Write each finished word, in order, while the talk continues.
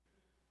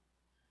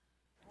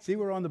See,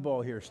 we're on the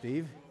ball here,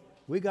 Steve.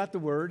 We got the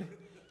word.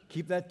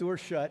 Keep that door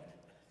shut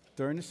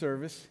during the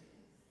service.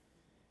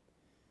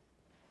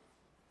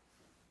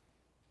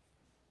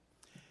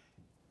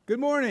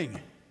 Good morning.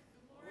 Good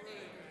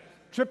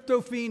morning.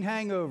 Tryptophan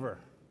hangover.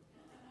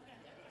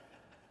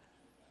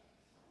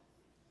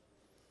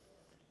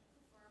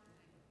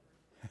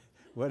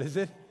 What is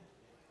it?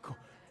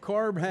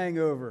 Carb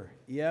hangover.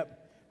 Yep.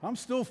 I'm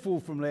still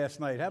full from last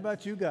night. How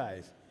about you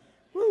guys?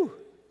 Woo.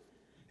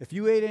 If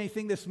you ate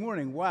anything this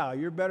morning, wow,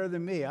 you're better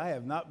than me. I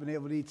have not been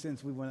able to eat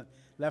since we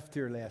left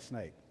here last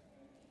night.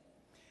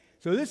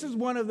 So this is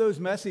one of those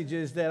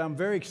messages that I'm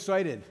very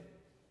excited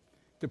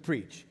to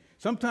preach.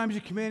 Sometimes you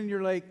come in and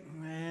you're like,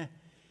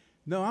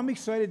 no, I'm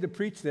excited to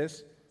preach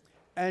this.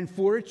 And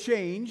for a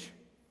change,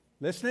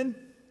 listening?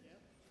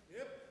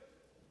 Yep.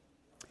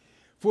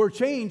 For a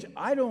change,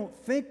 I don't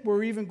think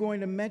we're even going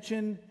to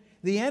mention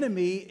the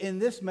enemy in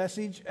this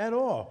message at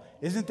all.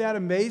 Isn't that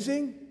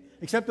amazing?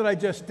 Except that I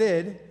just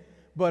did.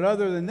 But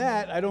other than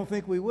that, I don't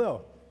think we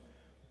will.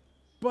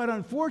 But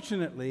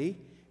unfortunately,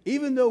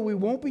 even though we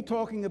won't be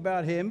talking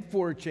about him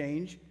for a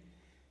change,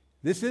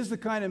 this is the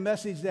kind of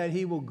message that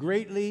he will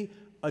greatly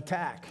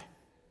attack.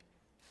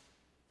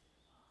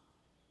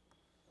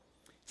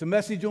 It's a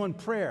message on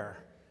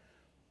prayer.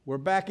 We're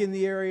back in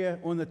the area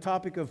on the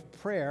topic of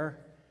prayer,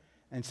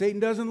 and Satan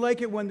doesn't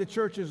like it when the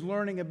church is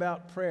learning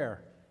about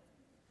prayer.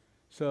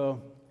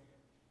 So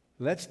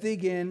let's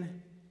dig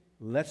in.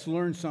 Let's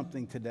learn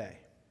something today.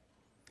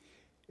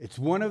 It's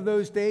one of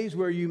those days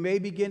where you may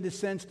begin to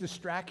sense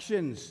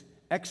distractions,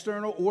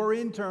 external or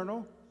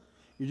internal.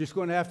 You're just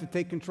going to have to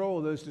take control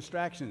of those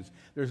distractions.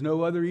 There's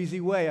no other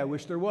easy way. I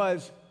wish there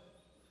was.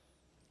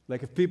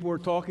 Like if people are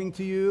talking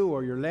to you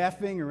or you're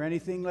laughing or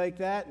anything like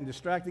that and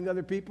distracting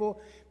other people,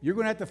 you're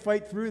going to have to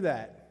fight through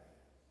that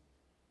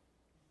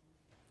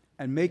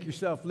and make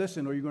yourself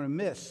listen, or you're going to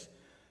miss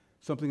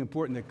something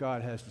important that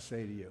God has to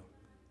say to you.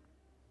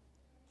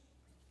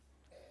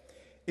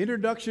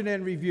 Introduction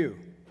and review.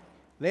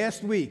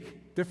 Last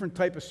week, different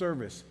type of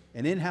service,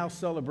 an in-house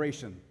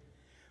celebration.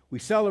 We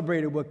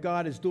celebrated what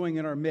God is doing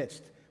in our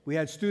midst. We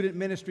had student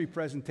ministry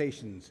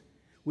presentations.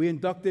 We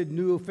inducted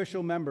new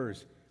official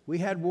members. We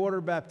had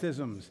water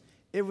baptisms.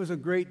 It was a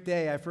great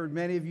day. I've heard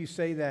many of you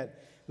say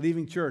that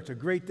leaving church, a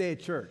great day at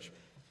church.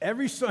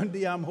 Every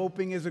Sunday, I'm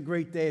hoping, is a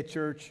great day at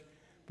church,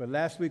 but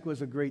last week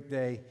was a great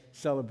day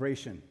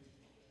celebration.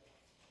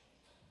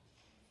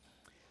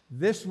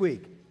 This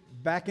week,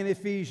 back in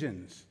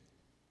Ephesians,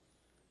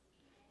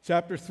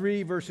 chapter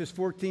 3, verses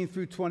 14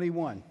 through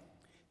 21.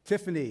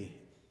 Tiffany,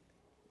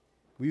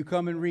 will you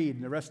come and read?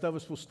 And the rest of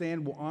us will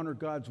stand. We'll honor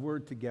God's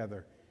word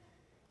together.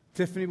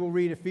 Tiffany will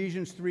read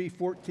Ephesians 3,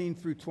 14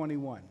 through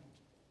 21.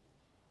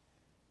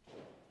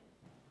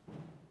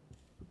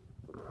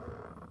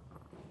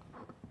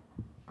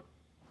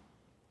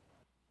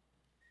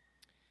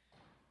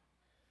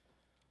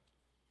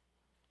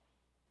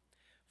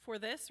 For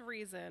this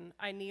reason,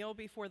 I kneel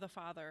before the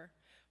Father,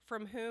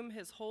 from whom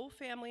his whole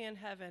family in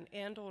heaven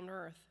and on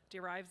earth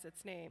derives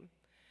its name.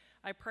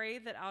 I pray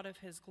that out of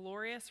his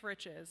glorious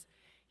riches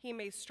he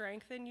may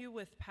strengthen you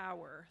with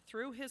power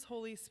through his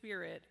Holy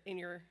Spirit in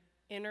your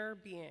inner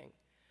being,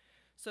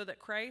 so that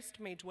Christ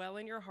may dwell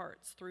in your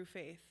hearts through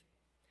faith.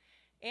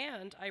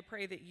 And I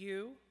pray that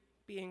you,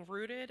 being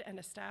rooted and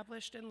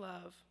established in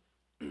love,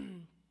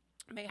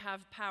 may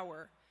have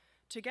power,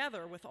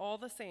 together with all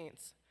the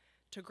saints,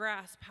 to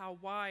grasp how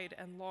wide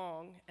and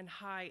long and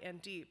high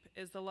and deep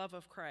is the love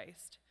of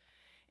Christ,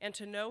 and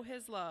to know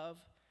his love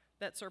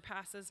that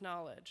surpasses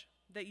knowledge,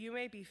 that you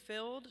may be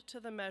filled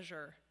to the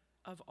measure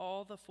of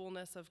all the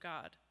fullness of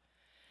God.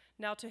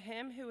 Now to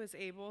him who is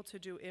able to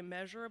do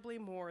immeasurably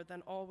more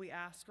than all we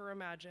ask or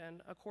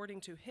imagine,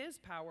 according to his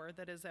power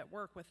that is at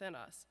work within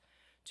us,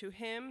 to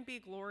him be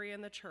glory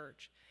in the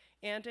church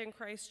and in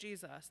Christ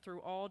Jesus through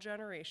all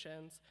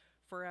generations,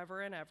 forever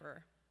and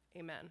ever.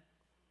 Amen.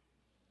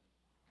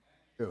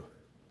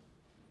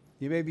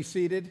 You may be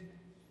seated.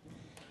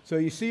 So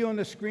you see on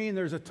the screen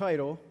there's a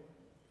title.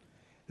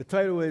 The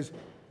title is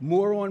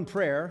More on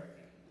Prayer.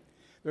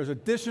 There's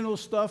additional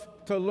stuff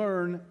to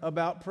learn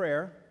about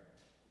prayer.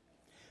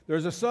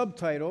 There's a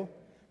subtitle,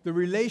 The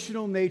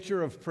Relational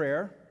Nature of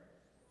Prayer.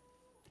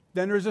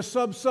 Then there's a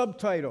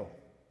subtitle,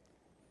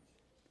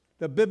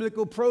 The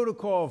Biblical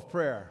Protocol of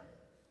Prayer.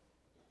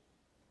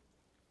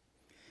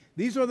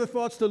 These are the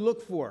thoughts to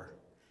look for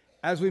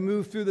as we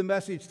move through the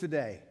message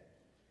today.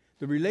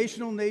 The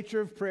relational nature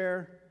of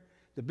prayer,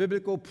 the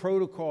biblical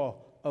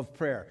protocol of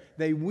prayer.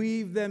 They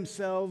weave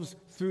themselves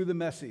through the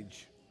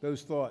message,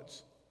 those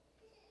thoughts.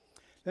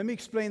 Let me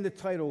explain the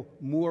title,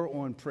 More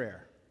on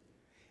Prayer.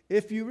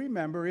 If you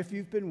remember, if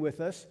you've been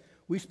with us,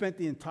 we spent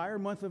the entire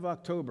month of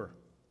October,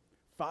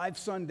 5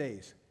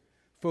 Sundays,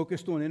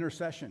 focused on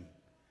intercession,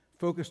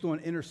 focused on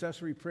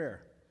intercessory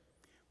prayer.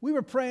 We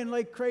were praying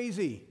like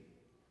crazy.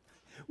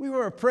 We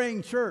were a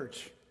praying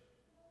church.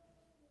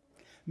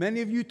 Many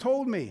of you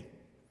told me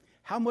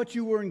how much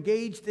you were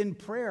engaged in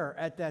prayer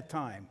at that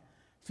time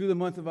through the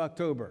month of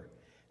October,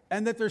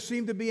 and that there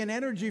seemed to be an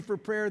energy for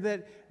prayer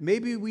that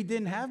maybe we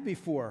didn't have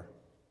before.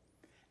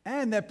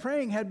 and that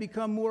praying had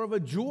become more of a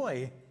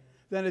joy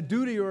than a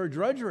duty or a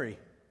drudgery.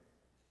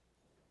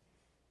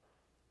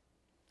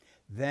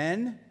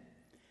 Then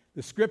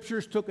the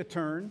scriptures took a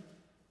turn,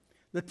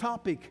 the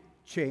topic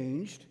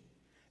changed,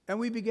 and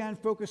we began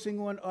focusing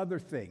on other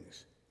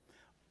things.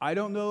 I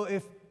don't know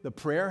if the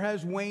prayer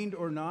has waned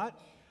or not.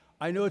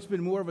 I know it's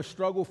been more of a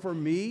struggle for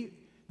me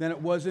than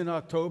it was in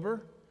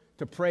October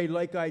to pray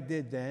like I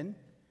did then.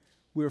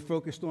 We were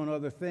focused on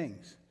other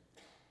things.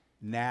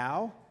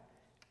 Now,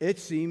 it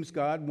seems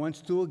God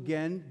wants to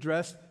again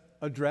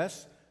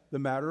address the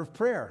matter of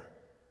prayer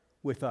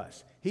with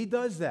us. He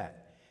does that.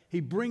 He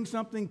brings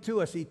something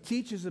to us. He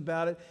teaches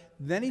about it.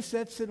 Then he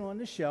sets it on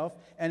the shelf,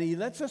 and he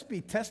lets us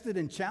be tested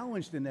and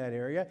challenged in that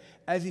area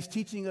as he's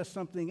teaching us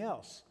something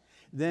else.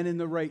 Then in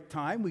the right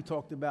time, we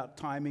talked about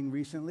timing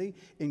recently.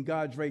 In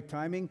God's right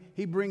timing,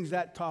 he brings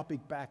that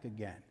topic back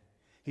again.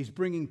 He's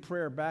bringing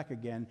prayer back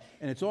again,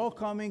 and it's all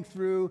coming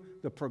through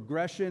the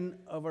progression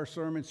of our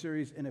sermon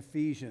series in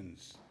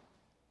Ephesians.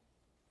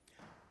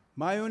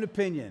 My own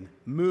opinion,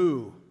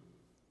 moo.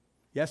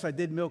 Yes, I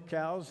did milk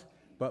cows,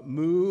 but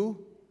moo,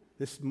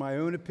 this is my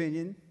own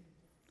opinion,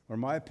 or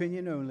my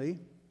opinion only.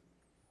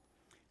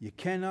 You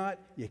cannot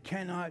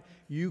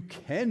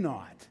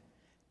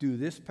do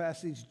this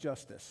passage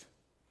justice.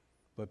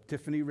 But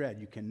Tiffany read,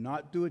 you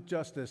cannot do it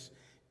justice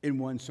in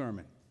one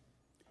sermon.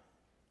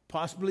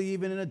 Possibly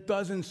even in a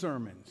dozen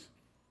sermons,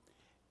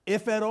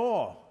 if at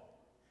all.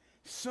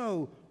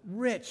 So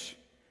rich.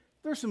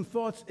 There's some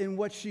thoughts in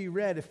what she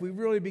read. If we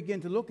really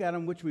begin to look at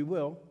them, which we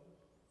will,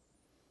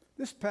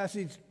 this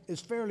passage is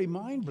fairly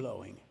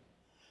mind-blowing,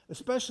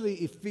 especially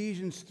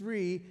Ephesians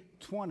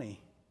 3:20.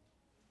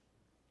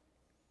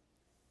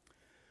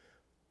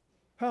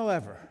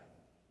 However,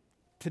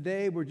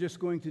 today we're just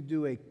going to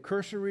do a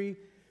cursory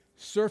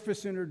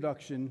surface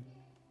introduction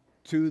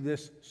to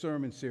this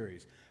sermon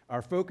series.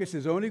 Our focus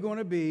is only going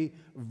to be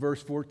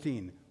verse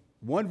 14.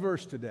 One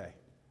verse today.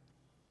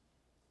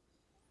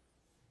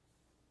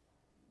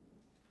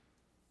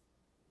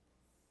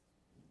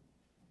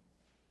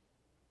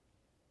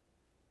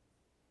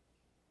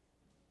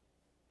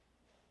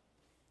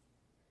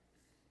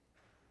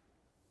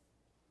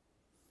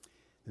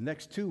 The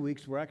next 2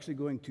 weeks, we're actually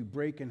going to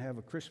break and have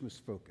a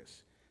Christmas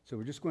focus. So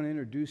we're just going to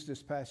introduce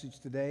this passage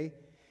today.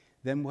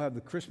 Then we'll have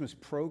the Christmas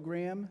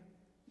program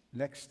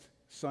next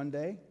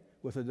Sunday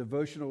with a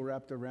devotional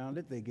wrapped around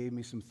it. They gave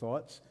me some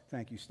thoughts,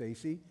 thank you,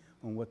 Stacy,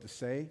 on what to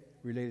say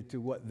related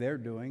to what they're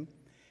doing.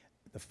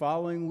 The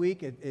following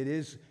week, it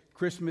is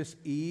Christmas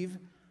Eve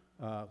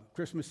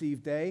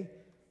day.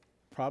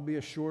 Probably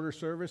a shorter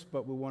service,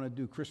 but we want to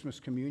do Christmas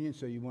communion,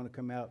 so you want to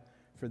come out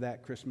for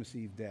that Christmas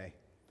Eve day.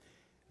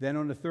 Then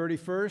on the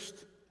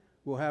 31st,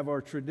 we'll have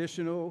our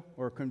traditional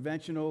or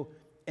conventional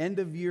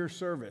end-of-year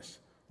service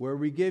where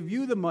we give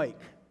you the mic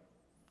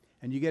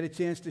and you get a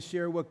chance to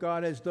share what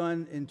God has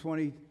done in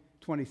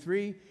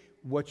 2023,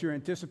 what you're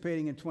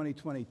anticipating in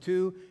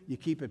 2022. You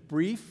keep it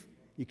brief,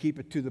 you keep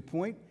it to the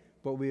point,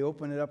 but we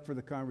open it up for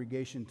the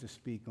congregation to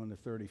speak on the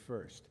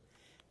 31st.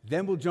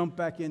 Then we'll jump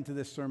back into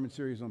this sermon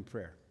series on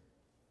prayer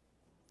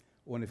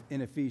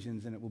in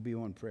Ephesians, and it will be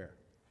on prayer.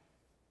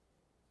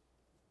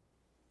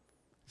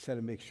 Just had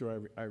to make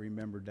sure I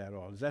remembered that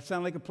all. Does that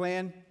sound like a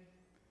plan?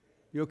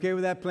 You okay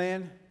with that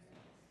plan?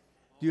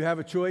 Do you have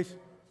a choice?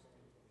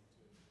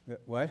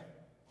 What?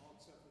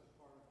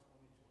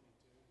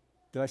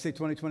 Did I say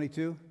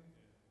 2022?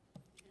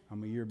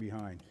 I'm a year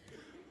behind.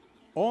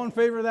 All in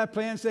favor of that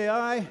plan, say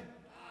aye. Aye.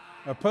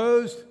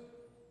 Opposed?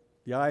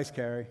 The ayes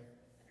carry.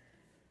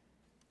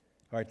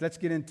 All right, let's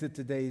get into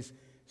today's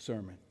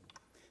sermon.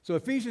 So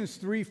Ephesians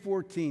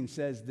 3:14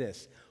 says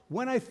this,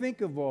 "When I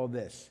think of all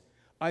this,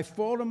 I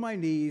fall to my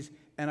knees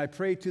and I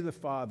pray to the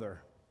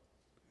Father."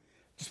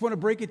 Just want to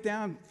break it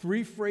down.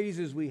 3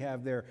 phrases we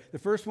have there. The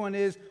first one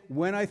is,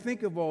 when I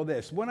think of all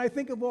this. When I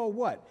think of all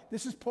what?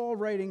 This is Paul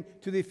writing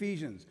to the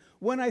Ephesians.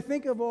 When I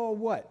think of all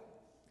what?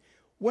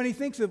 When he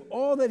thinks of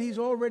all that he's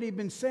already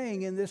been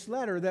saying in this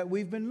letter that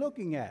we've been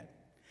looking at.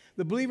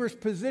 The believer's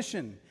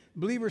position,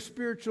 believer's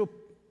spiritual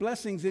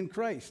blessings in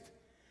Christ.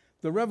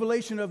 The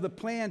revelation of the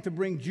plan to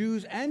bring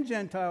Jews and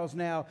Gentiles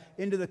now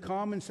into the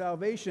common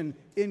salvation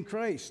in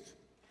Christ.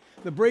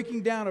 The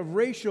breaking down of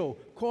racial,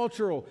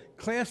 cultural,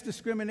 class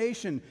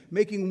discrimination,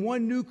 making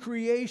one new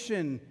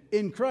creation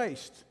in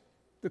Christ,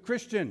 the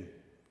Christian.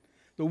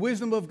 The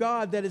wisdom of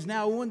God that is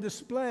now on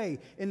display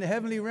in the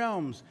heavenly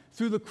realms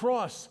through the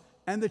cross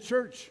and the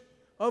church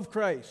of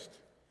Christ.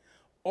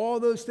 All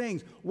those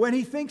things. When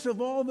he thinks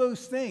of all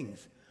those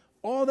things,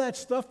 all that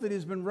stuff that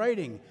he's been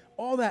writing,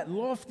 all that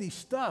lofty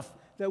stuff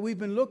that we've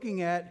been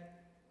looking at,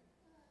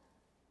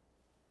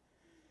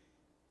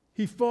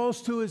 he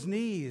falls to his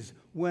knees.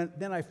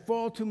 Then I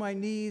fall to my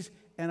knees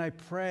and I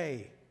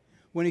pray.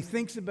 When he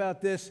thinks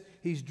about this,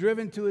 he's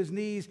driven to his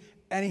knees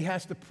and he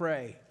has to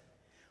pray.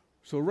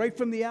 So right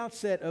from the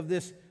outset of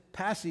this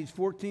passage,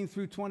 14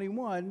 through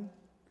 21,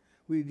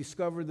 we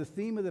discover the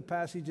theme of the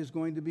passage is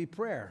going to be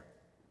prayer.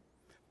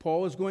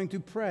 Paul is going to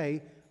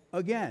pray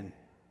again.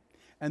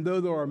 And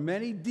though there are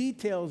many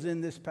details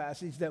in this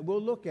passage that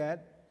we'll look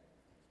at,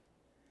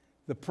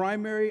 The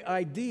primary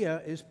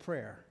idea is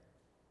prayer.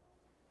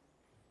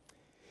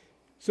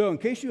 So, in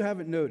case you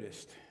haven't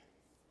noticed,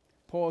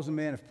 Paul is a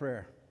man of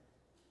prayer.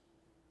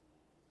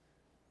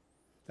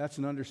 That's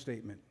an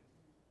understatement.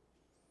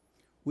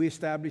 We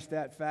established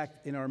that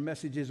fact in our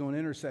messages on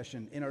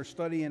intercession, in our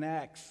study in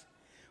Acts.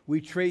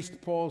 We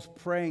traced Paul's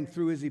praying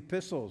through his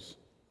epistles,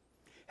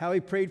 how he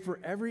prayed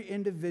for every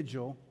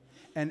individual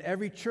and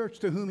every church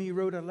to whom he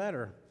wrote a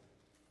letter,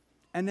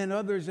 and then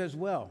others as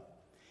well.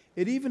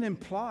 It even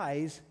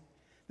implies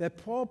that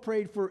Paul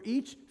prayed for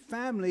each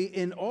family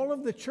in all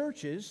of the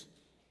churches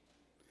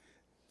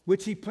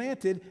which he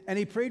planted, and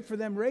he prayed for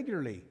them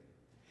regularly.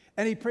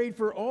 And he prayed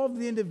for all of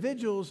the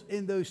individuals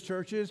in those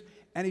churches,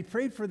 and he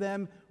prayed for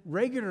them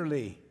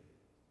regularly.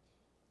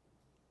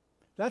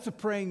 That's a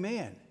praying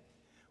man.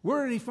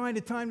 Where did he find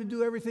the time to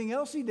do everything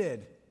else he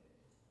did?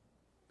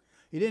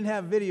 He didn't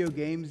have video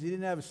games. He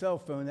didn't have a cell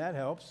phone. That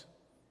helps.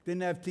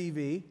 Didn't have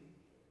TV.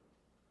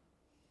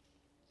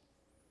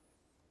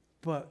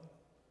 But,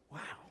 wow.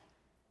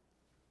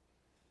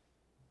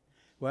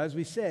 Well, as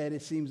we said,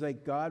 it seems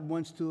like God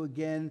wants to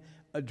again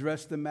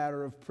address the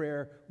matter of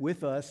prayer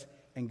with us.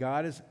 And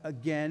God is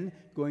again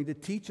going to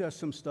teach us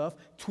some stuff,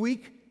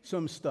 tweak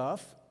some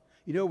stuff.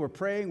 You know, we're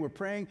praying,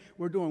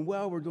 we're doing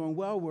well,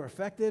 we're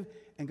effective.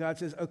 And God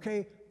says,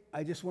 okay,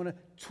 I just want to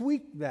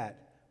tweak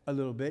that a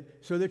little bit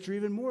so that you're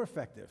even more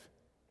effective.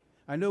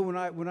 I know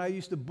when I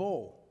used to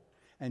bowl,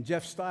 and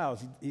Jeff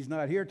Stiles, he's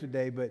not here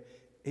today, but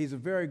he's a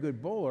very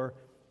good bowler,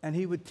 and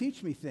he would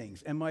teach me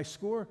things, and my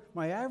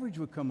average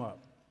would come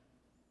up.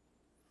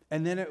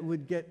 And then it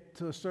would get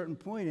to a certain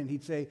point, and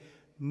he'd say,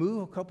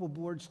 move a couple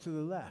boards to the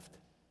left.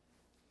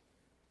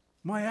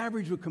 My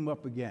average would come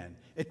up again.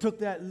 It took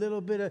that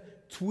little bit of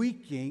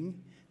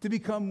tweaking to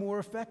become more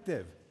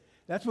effective.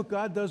 That's what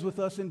God does with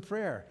us in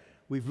prayer.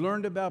 We've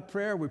learned about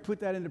prayer, we put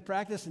that into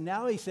practice, and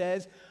now he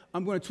says,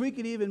 I'm going to tweak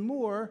it even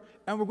more,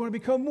 and we're going to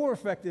become more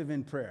effective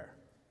in prayer.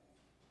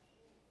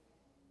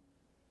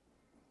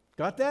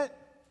 Got that?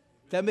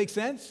 That makes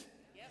sense?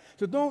 Yep.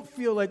 So don't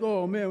feel like,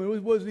 oh man,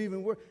 it wasn't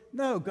even work.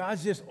 No,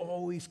 God's just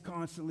always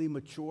constantly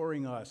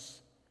maturing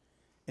us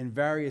in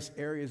various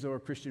areas of our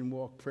Christian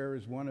walk. Prayer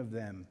is one of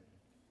them.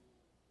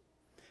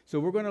 So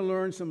we're going to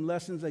learn some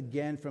lessons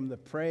again from the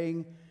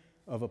praying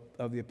of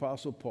the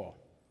Apostle Paul.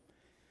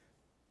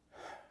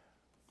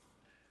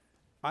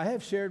 I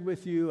have shared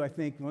with you, I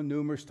think,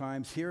 numerous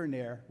times here and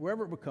there,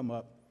 wherever it would come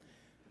up,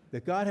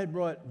 that God had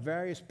brought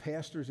various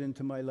pastors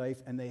into my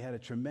life, and they had a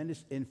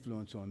tremendous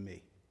influence on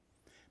me.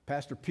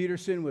 Pastor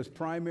Peterson was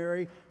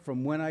primary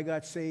from when I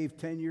got saved,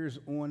 10 years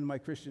on my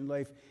Christian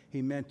life.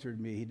 He mentored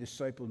me. He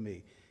discipled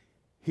me.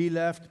 He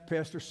left.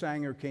 Pastor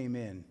Sanger came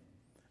in.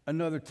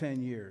 Another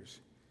 10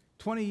 years.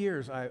 20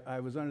 years I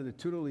was under the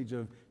tutelage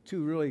of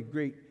two really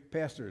great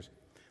pastors.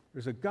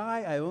 There's a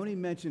guy I only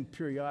mentioned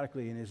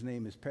periodically, and his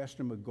name is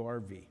Pastor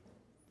McGarvey.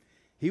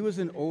 He was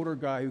an older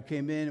guy who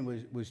came in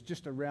and was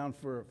just around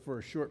for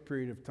a short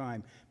period of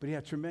time, but he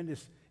had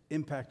tremendous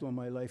impact on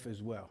my life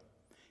as well.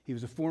 He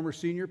was a former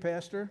senior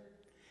pastor.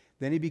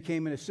 Then he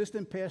became an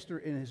assistant pastor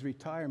in his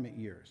retirement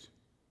years.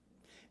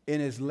 In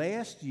his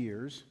last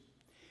years,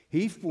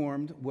 he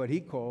formed what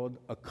he called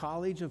a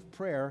college of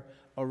prayer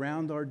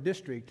around our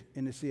district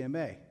in the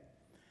CMA.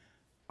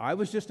 I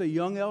was just a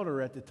young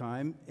elder at the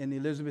time in the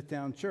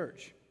Elizabethtown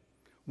Church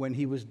when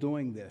he was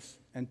doing this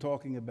and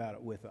talking about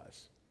it with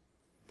us.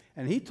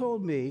 And he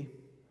told me,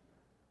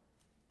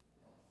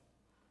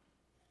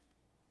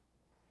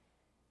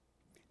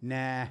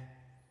 nah,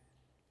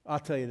 I'll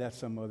tell you that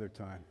some other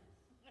time.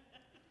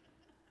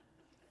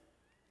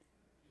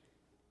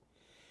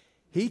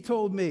 He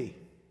told me,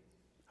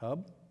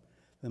 Hub,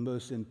 the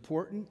most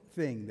important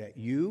thing that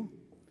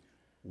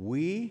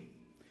we,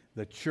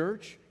 the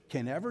church,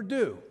 can ever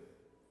do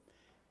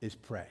is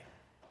pray.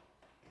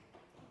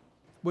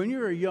 When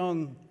you're a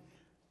young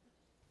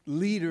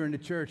leader in the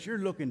church, you're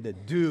looking to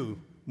do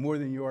more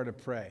than you are to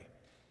pray.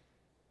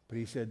 But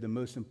he said the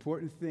most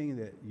important thing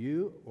that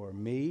you or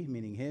me,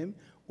 meaning him,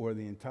 or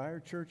the entire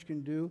church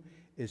can do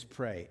is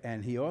pray.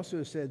 And he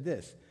also said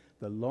this,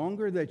 the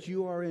longer that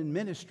you are in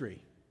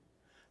ministry,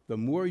 the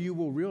more you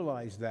will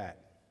realize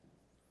that.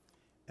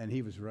 And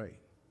he was right.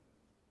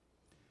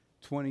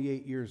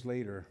 28 years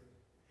later,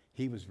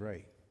 he was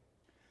right.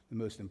 The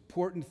most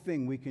important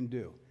thing we can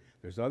do.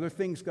 There's other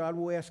things God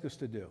will ask us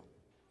to do.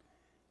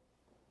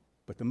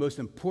 But the most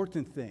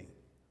important thing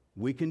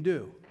we can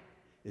do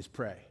is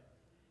pray.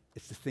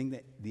 It's the thing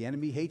that the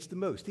enemy hates the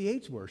most. He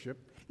hates worship.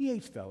 He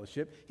hates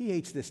fellowship. He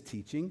hates this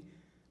teaching.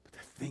 But the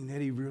thing that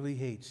he really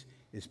hates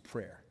is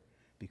prayer.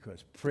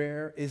 Because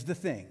prayer is the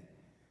thing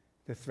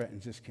that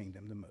threatens his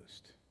kingdom the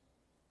most.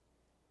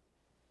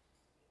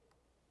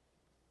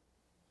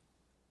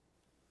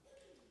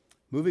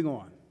 Moving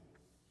on.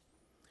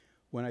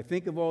 When I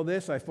think of all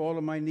this, I fall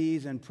on my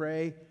knees and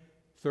pray.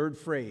 Third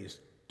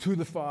phrase, to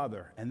the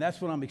Father. And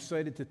that's what I'm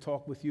excited to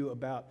talk with you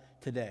about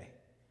today.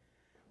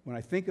 When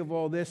I think of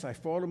all this, I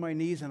fall to my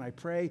knees and I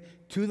pray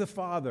to the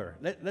Father.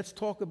 Let's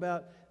talk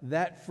about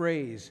that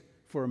phrase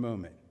for a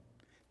moment.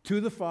 To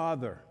the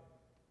Father.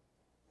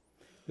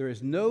 There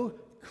is no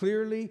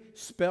clearly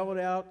spelled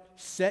out,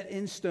 set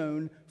in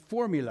stone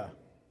formula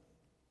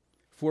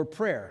for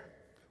prayer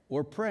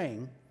or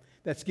praying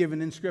that's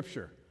given in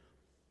Scripture,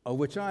 of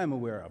which I am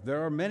aware of.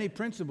 There are many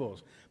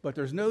principles, but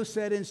there's no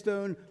set in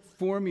stone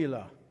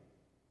formula.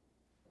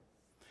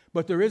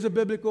 But there is a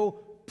biblical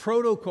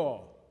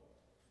protocol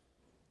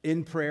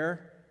in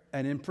prayer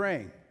and in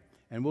praying.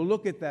 And we'll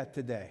look at that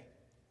today.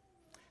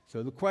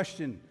 So the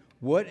question,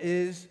 what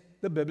is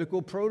the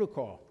biblical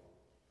protocol?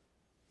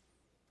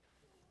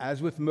 As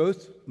with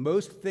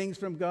most things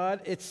from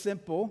God, it's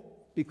simple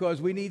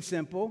because we need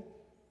simple.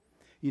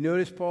 You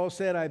notice Paul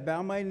said, I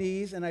bow my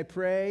knees and I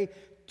pray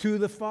to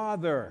the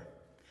Father.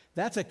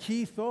 That's a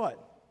key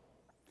thought.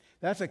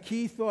 That's a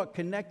key thought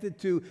connected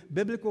to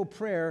biblical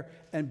prayer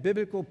and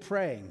biblical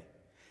praying.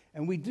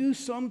 And we do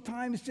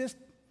sometimes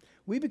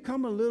we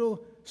become a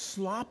little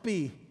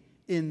sloppy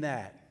in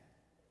that.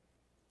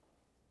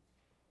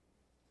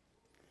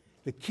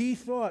 The key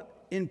thought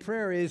in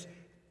prayer is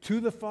to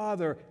the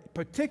Father,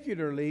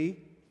 particularly,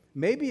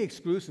 maybe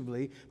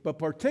exclusively, but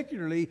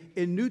particularly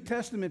in New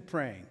Testament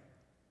praying.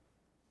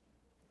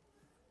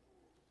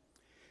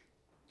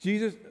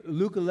 Jesus,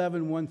 Luke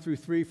 11, 1 through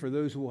 3, for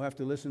those who will have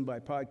to listen by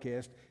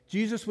podcast,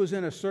 Jesus was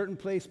in a certain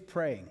place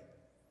praying.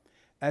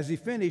 As he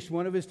finished,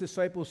 one of his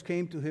disciples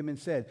came to him and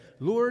said,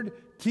 Lord,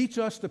 teach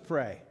us to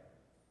pray.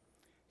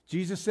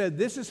 Jesus said,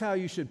 this is how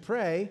you should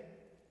pray,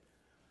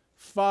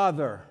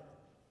 Father.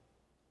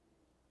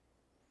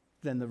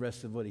 Then the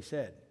rest of what he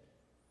said.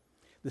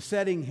 The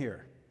setting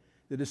here,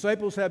 the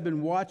disciples had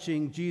been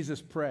watching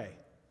Jesus pray,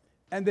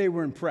 and they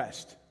were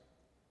impressed.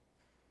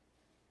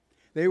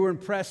 They were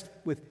impressed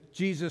with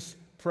Jesus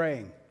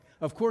praying.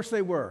 Of course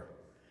they were.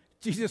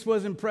 Jesus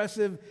was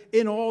impressive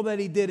in all that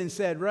he did and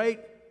said, right?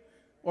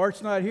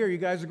 Art's not here. You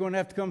guys are going to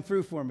have to come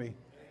through for me.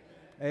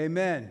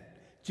 Amen.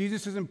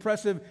 Jesus is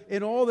impressive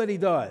in all that he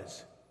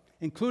does,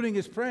 including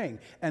his praying.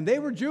 And they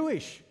were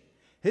Jewish.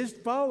 His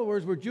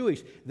followers were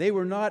Jewish. They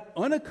were not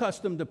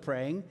unaccustomed to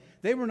praying.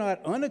 They were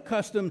not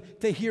unaccustomed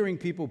to hearing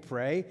people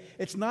pray.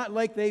 It's not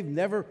like they've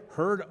never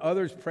heard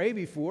others pray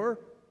before.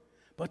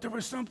 But there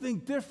was something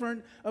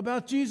different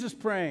about Jesus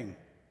praying.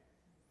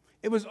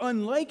 It was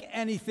unlike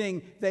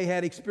anything they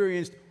had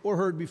experienced or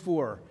heard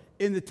before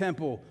in the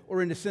temple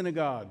or in the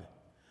synagogue,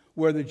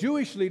 where the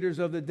Jewish leaders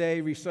of the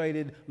day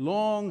recited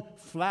long,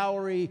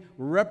 flowery,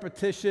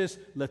 repetitious,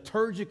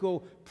 liturgical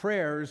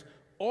prayers,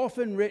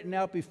 often written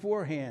out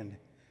beforehand,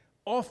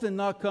 often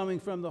not coming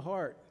from the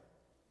heart.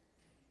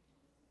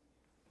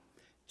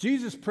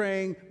 Jesus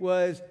praying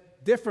was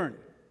different,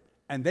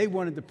 and they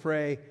wanted to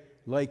pray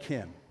like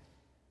him.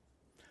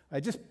 I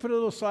just put a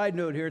little side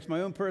note here. It's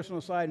my own personal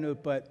side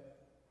note, but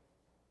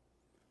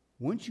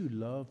wouldn't you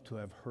love to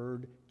have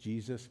heard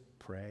Jesus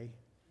pray?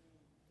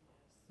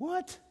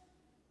 What?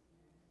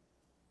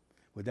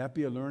 Would that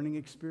be a learning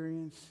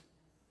experience?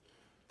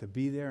 To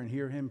be there and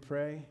hear him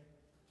pray?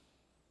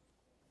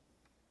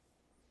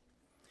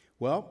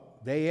 Well,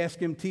 they asked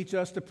him, teach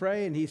us to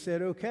pray, and he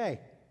said, okay.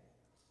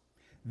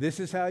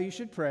 This is how you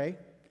should pray.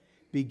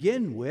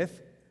 Begin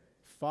with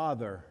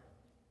Father.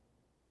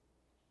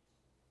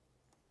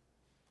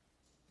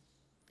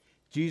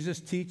 Jesus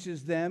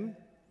teaches them,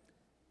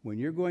 when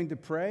you're going to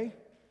pray,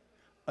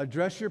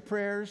 address your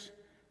prayers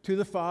to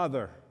the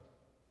Father.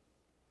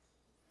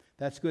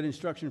 That's good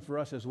instruction for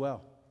us as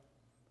well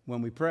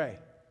when we pray.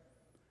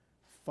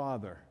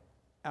 Father,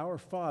 our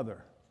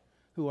Father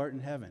who art in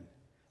heaven,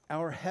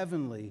 our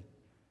heavenly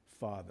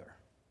Father.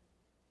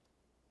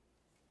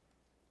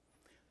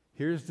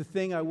 Here's the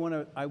thing I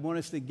want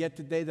us to get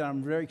today that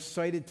I'm very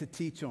excited to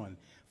teach on.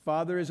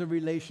 Father is a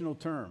relational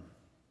term.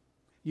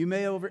 You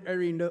may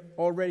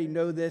already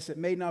know this. It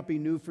may not be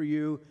new for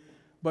you,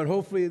 but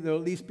hopefully there'll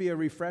at least be a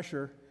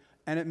refresher,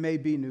 and it may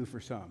be new for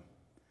some.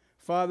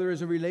 Father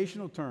is a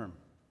relational term.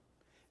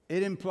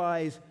 It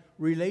implies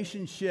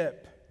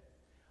relationship.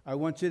 I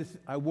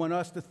want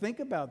us to think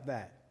about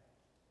that.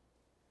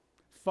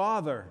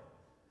 Father,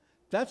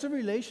 that's a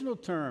relational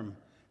term.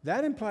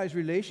 That implies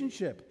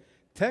relationship.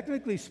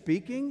 Technically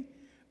speaking,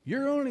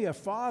 you're only a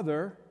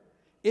father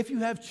if you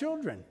have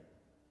children.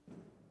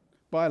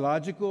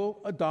 Biological,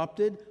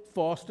 adopted,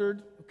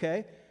 fostered,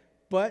 okay?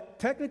 But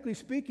technically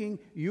speaking,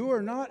 you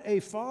are not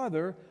a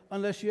father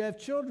unless you have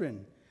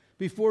children.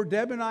 Before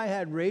Deb and I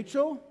had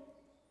Rachel,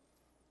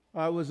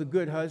 I was a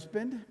good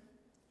husband.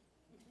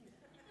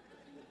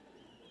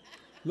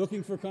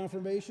 Looking for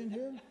confirmation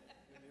here?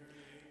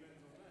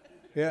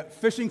 Yeah,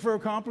 fishing for a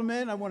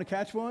compliment. I want to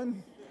catch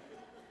one.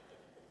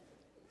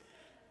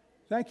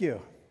 Thank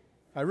you.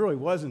 I really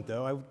wasn't,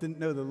 though. I didn't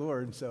know the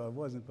Lord, so I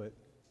wasn't, but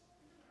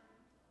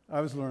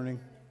I was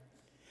learning.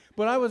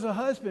 But I was a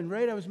husband,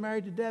 right? I was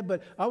married to Deb,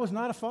 but I was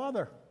not a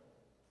father.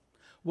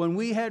 When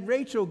we had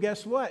Rachel,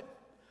 guess what?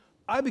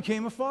 I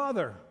became a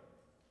father.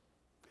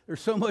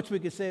 There's so much we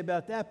could say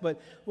about that, but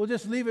we'll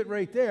just leave it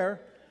right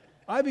there.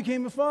 I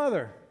became a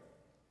father.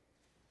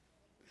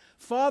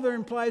 Father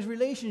implies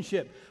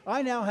relationship.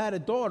 I now had a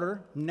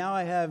daughter. Now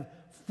I have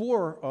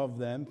 4 of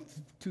them,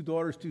 2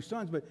 daughters, 2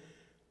 sons, but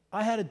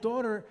I had a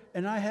daughter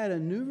and I had a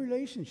new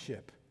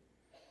relationship.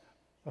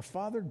 A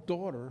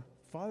father-daughter,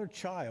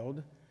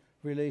 father-child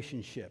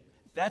relationship.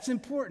 That's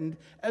important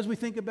as we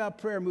think about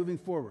prayer moving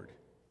forward.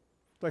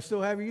 Do I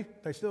still have you?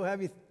 Do I still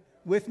have you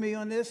with me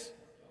on this?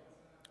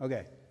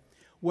 Okay.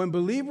 When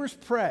believers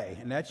pray,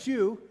 and that's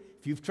you,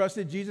 if you've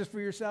trusted Jesus for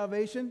your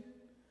salvation,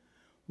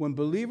 when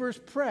believers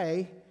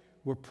pray,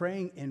 we're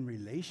praying in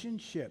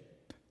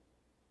relationship.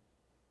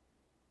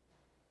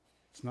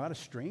 It's not a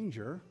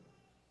stranger.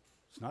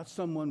 It's not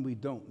someone we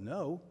don't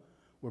know.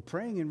 We're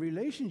praying in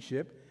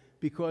relationship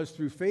because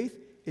through faith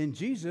in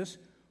Jesus,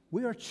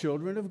 we are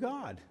children of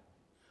God.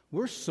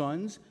 We're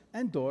sons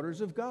and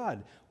daughters of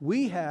God.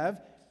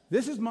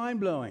 This is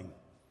mind-blowing.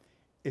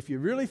 If you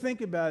really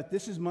think about it,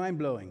 this is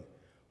mind-blowing.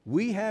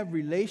 We have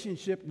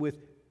relationship with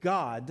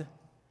God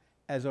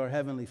as our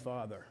Heavenly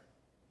Father.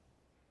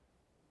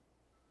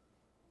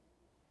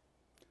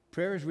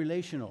 Prayer is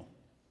relational.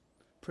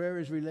 Prayer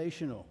is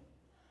relational.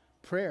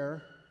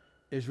 Prayer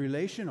is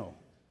relational.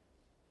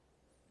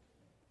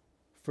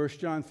 1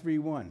 John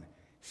 3:1.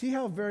 See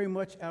how very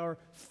much our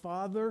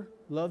Father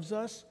loves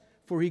us?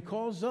 For he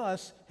calls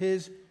us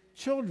his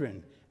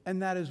children,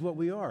 and that is what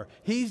we are.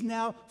 He's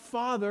now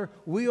Father,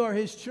 we are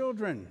his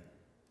children.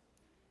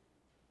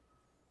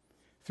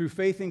 Through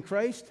faith in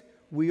Christ,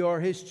 we are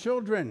his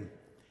children.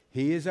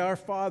 He is our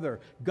Father.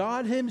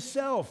 God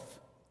himself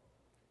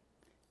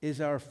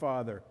is our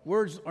Father.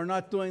 Words are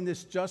not doing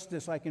this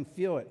justice, I can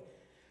feel it.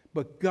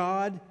 But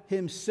God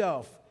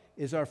himself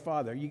is our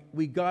Father.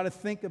 We got to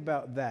think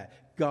about that.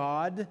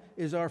 God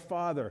is our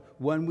Father.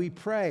 When we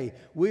pray,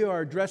 we are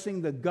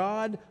addressing the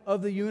God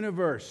of the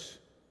universe.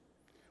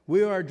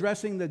 We are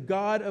addressing the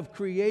God of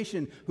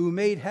creation who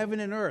made heaven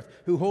and earth,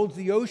 who holds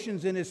the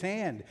oceans in his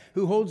hand,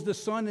 who holds the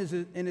sun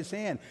in his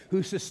hand,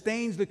 who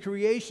sustains the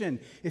creation.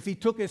 If he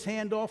took his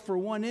hand off for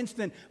one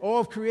instant, all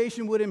of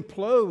creation would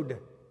implode.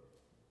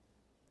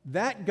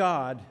 That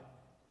God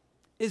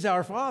is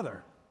our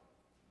Father.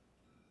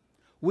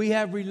 We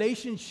have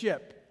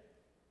relationship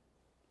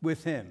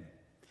with him.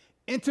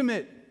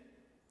 Intimate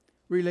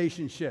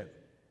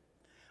relationship.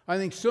 I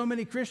think so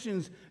many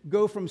Christians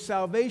go from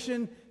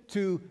salvation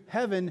to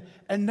heaven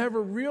and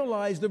never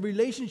realize the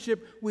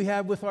relationship we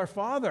have with our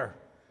Father,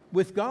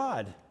 with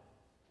God.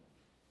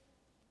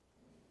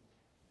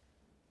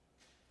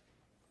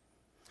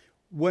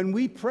 When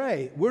we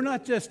pray, we're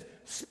not just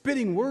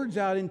spitting words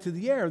out into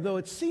the air, though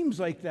it seems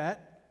like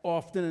that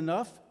often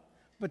enough,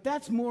 but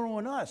that's more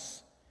on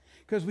us.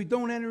 Because we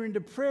don't enter into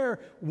prayer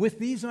with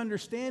these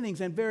understandings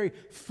and very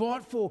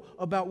thoughtful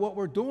about what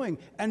we're doing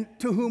and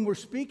to whom we're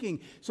speaking.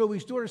 So we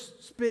sort of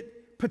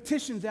spit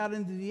petitions out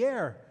into the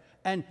air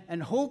and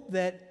hope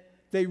that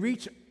they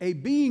reach a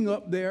being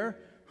up there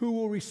who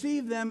will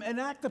receive them and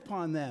act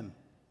upon them.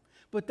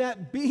 But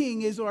that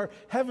being is our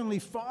Heavenly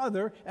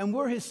Father, and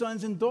we're his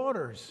sons and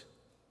daughters.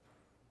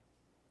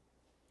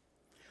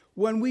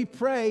 When we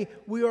pray,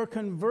 we are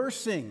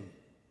conversing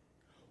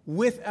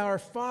with our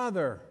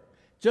Father,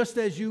 just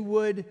as you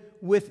would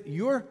with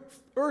your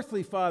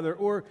earthly father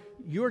or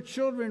your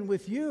children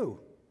with you.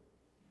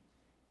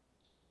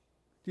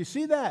 Do you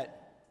see that?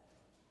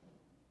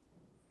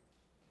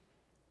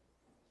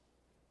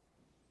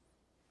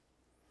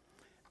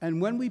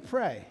 And when we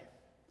pray,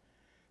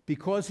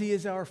 because he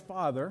is our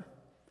Father,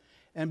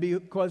 and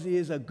because he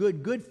is a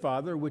good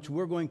Father, which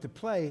we're going to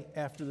play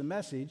after the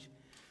message,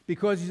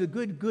 because he's a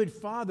good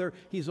Father,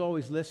 he's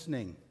always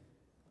listening,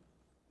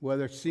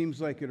 whether it seems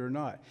like it or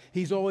not.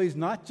 He's always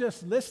not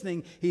just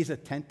listening, he's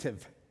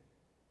attentive.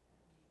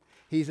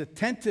 He's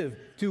attentive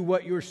to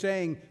what you're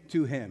saying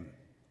to him.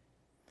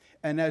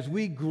 And as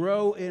we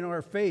grow in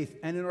our faith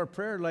and in our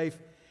prayer life,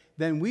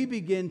 then we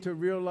begin to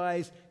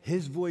realize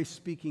his voice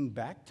speaking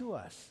back to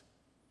us.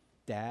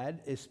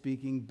 Dad is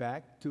speaking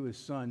back to his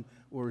son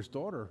or his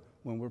daughter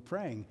when we're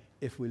praying,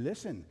 if we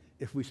listen,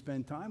 if we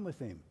spend time with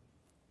him.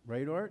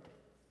 Right, Art?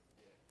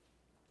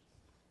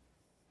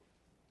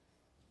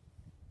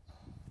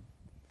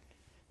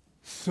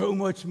 So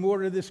much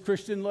more to this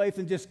Christian life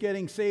than just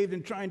getting saved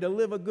and trying to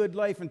live a good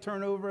life and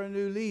turn over a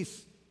new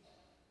lease.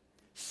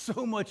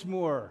 So much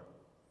more.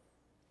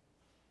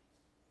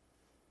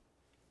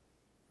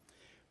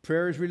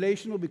 Prayer is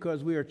relational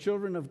because we are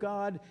children of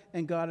God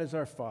and God is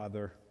our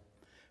Father.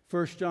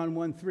 1 John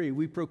 1:3,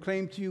 we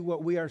proclaim to you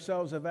what we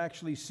ourselves have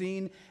actually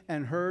seen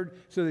and heard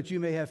so that you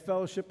may have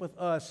fellowship with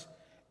us,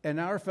 and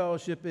our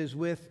fellowship is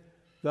with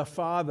the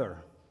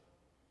Father.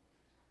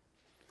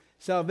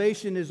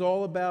 Salvation is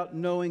all about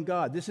knowing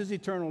God. This is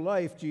eternal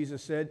life,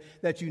 Jesus said,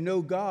 that you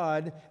know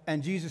God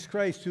and Jesus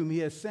Christ whom he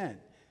has sent.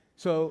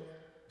 So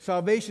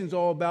salvation is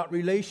all about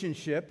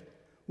relationship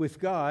with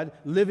God,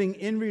 living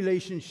in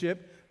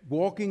relationship,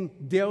 walking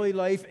daily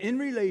life in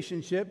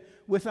relationship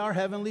with our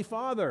Heavenly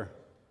Father.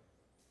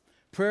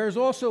 Prayer is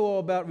also all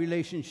about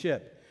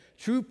relationship.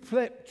 True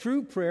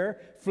prayer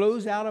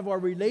flows out of our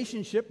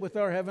relationship with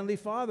our Heavenly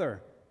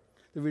Father,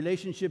 the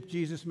relationship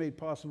Jesus made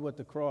possible at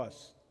the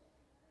cross.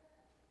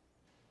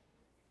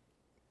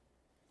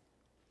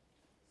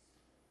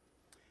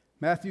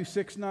 Matthew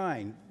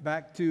 6:9,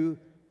 back to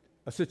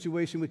a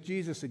situation with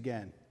Jesus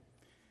again.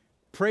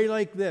 Pray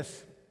like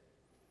this.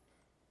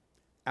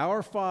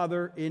 Our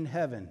Father in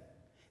heaven.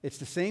 It's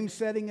the same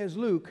setting as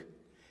Luke.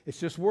 It's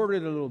just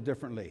worded a little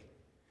differently.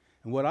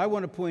 And what I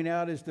want to point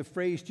out is the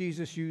phrase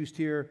Jesus used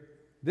here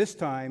this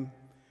time,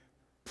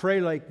 pray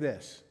like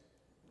this.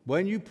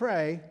 When you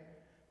pray,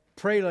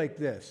 pray like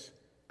this.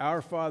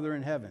 Our Father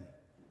in heaven.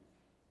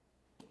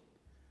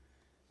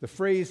 The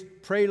phrase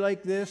pray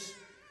like this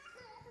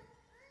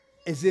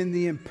is in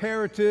the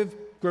imperative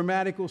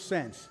grammatical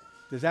sense.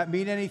 Does that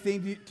mean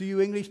anything to you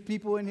English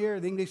people in here,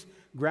 the English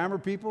grammar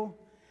people?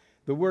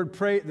 The word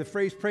pray, the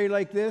phrase pray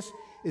like this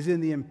is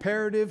in the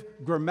imperative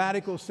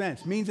grammatical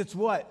sense. Means it's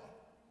what?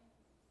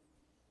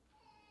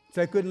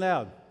 Say it good and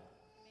loud.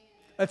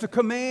 That's a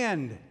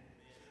command.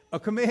 A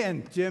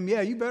command, Jim.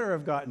 Yeah, you better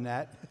have gotten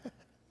that.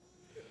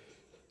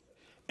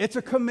 It's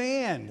a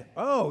command.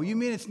 Oh, you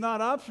mean it's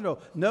not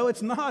optional? No,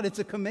 it's not. It's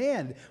a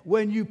command.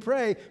 When you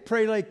pray,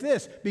 pray like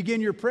this.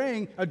 Begin your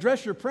praying,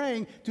 address your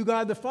praying to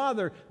God the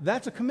Father.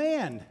 That's a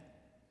command.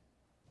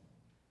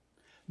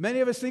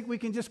 Many of us think we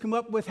can just come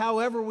up with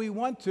however we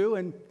want to,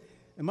 and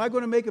am I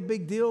going to make a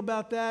big deal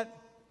about that?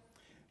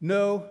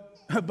 No,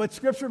 but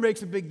Scripture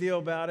makes a big deal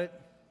about it.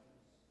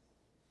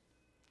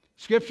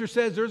 Scripture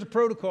says there's a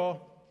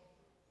protocol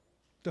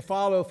to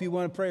follow if you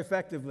want to pray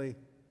effectively.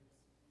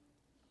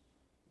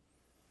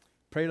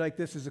 Pray like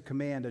this is a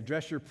command.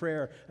 Address your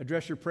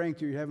praying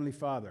to your Heavenly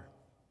Father.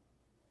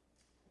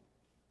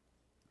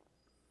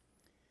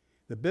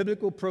 The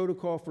biblical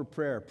protocol for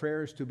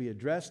prayer is to be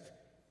addressed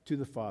to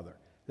the Father.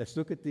 Let's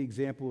look at the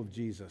example of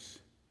Jesus.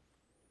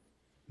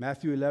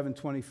 Matthew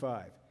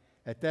 11:25.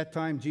 At that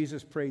time,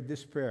 Jesus prayed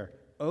this prayer,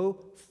 O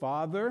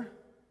Father,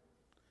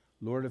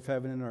 Lord of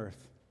heaven and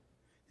earth.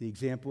 The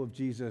example of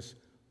Jesus,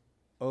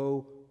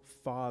 O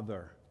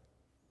Father.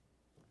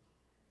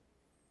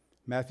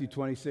 Matthew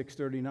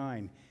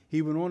 26:39.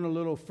 He went on a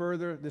little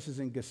further. This is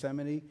in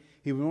Gethsemane.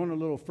 He went on a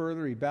little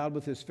further. He bowed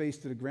with his face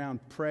to the ground,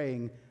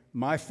 praying,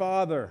 My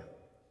Father,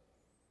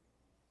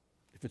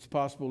 if it's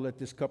possible, let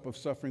this cup of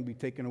suffering be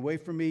taken away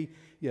from me,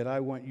 yet I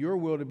want your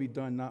will to be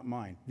done, not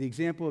mine. The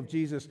example of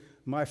Jesus,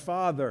 my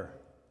Father.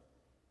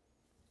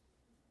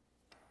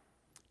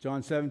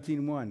 John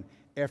 17:1.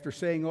 After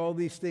saying all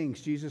these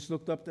things, Jesus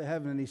looked up to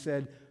heaven and he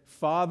said,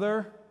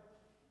 Father,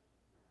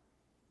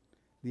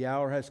 the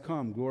hour has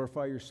come.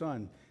 Glorify your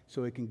Son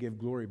so he can give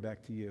glory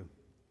back to you.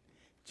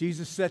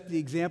 Jesus set the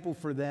example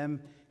for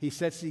them. He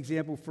sets the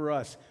example for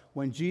us.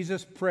 When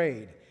Jesus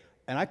prayed,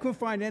 and I couldn't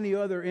find any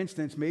other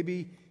instance,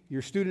 maybe you're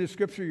a student of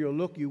Scripture, you'll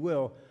look, you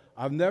will.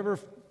 I've never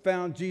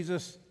found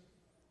Jesus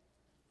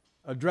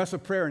address a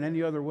prayer in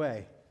any other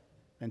way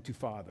than to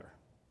Father.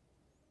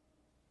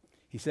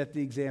 He set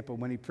the example.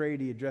 When he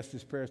prayed, he addressed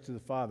his prayers to the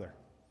Father.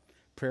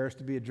 Prayers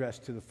to be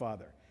addressed to the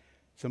Father.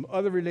 Some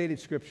other related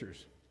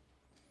scriptures.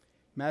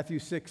 Matthew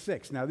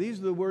 6:6. Now, these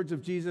are the words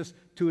of Jesus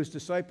to his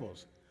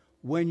disciples.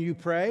 When you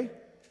pray,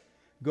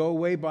 go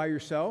away by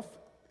yourself,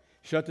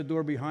 shut the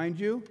door behind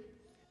you,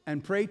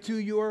 and pray to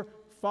your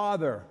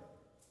Father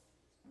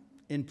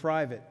in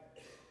private.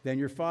 Then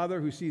your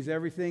Father, who sees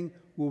everything,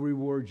 will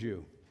reward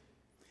you.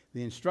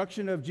 The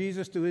instruction of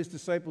Jesus to his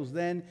disciples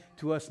then,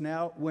 to us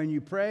now, when you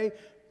pray,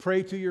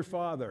 pray to your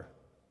Father.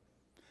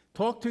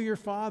 Talk to your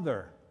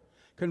Father.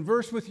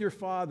 Converse with your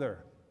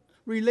Father.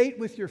 Relate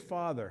with your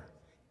Father.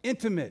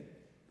 Intimate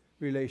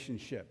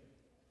relationship.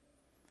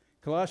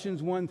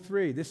 Colossians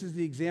 1:3. This is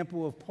the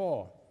example of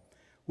Paul.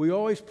 We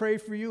always pray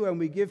for you and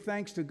we give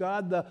thanks to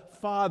God the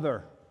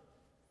Father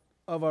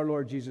of our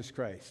Lord Jesus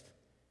Christ.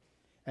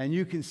 And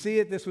you can see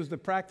it. This was the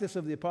practice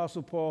of the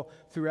Apostle Paul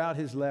throughout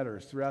his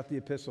letters, throughout the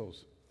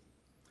epistles.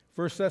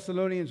 1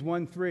 Thessalonians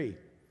 1:3.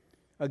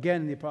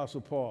 Again, the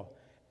Apostle Paul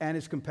and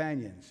his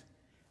companions.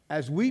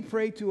 As we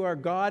pray to our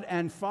God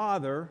and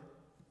Father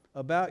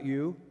about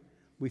you,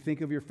 we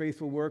think of your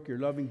faithful work, your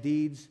loving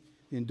deeds,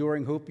 the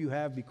enduring hope you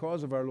have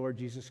because of our Lord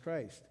Jesus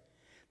Christ.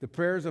 The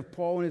prayers of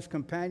Paul and his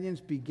companions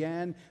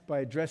began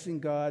by addressing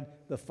God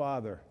the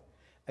Father.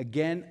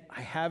 Again,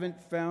 I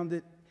haven't found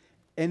it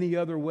any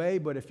other way,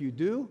 but if you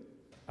do,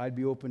 I'd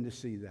be open to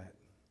see that.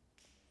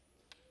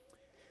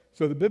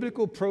 So the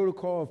biblical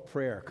protocol of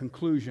prayer,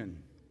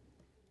 conclusion.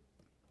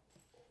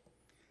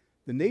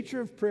 The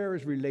nature of prayer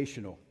is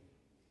relational.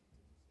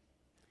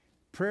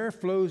 Prayer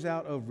flows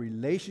out of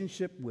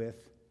relationship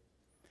with,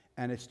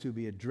 and it's to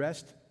be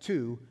addressed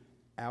to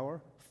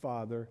our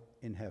Father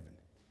in heaven.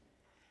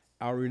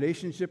 Our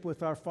relationship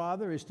with our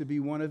Father is to be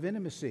one of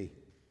intimacy.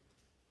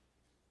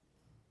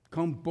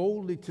 Come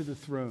boldly to the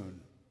throne.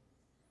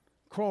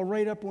 Crawl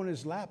right up on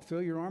his lap. Throw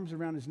your arms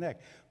around his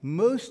neck.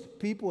 Most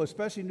people,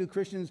 especially new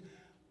Christians,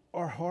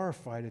 are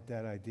horrified at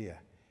that idea.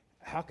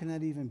 How can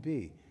that even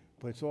be?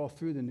 But it's all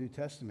through the New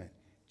Testament.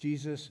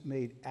 Jesus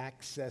made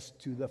access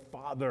to the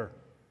Father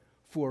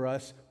for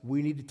us.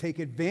 We need to take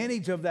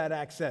advantage of that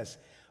access.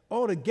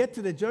 Oh, to get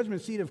to the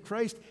judgment seat of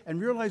Christ and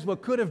realize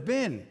what could have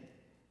been.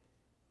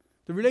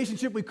 The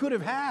relationship we could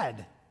have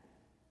had.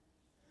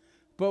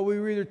 But we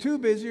were either too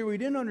busy or we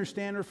didn't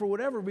understand, or for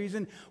whatever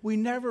reason, we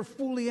never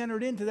fully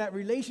entered into that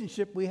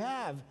relationship we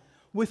have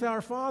with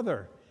our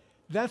Father.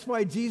 That's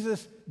why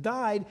Jesus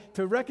died,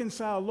 to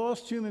reconcile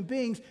lost human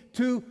beings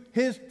to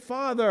his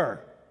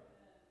Father.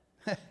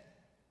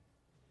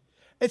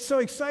 It's so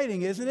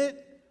exciting, isn't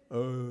it?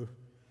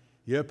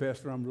 Yeah,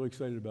 Pastor, I'm really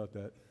excited about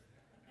that.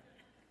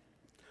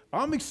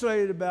 I'm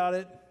excited about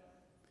it.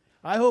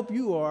 I hope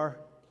you are.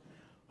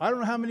 I don't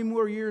know how many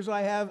more years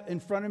I have in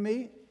front of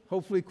me,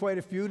 hopefully quite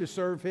a few, to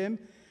serve him,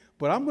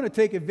 but I'm going to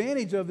take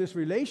advantage of this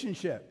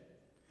relationship,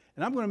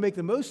 and I'm going to make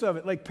the most of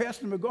it, like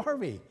Pastor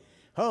McGarvey.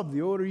 Hub,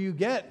 the older you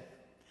get,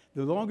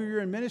 the longer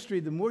you're in ministry,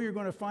 the more you're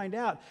going to find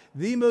out.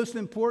 The most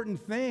important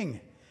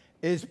thing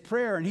is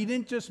prayer, and he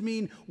didn't just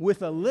mean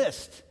with a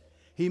list.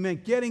 He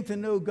meant getting to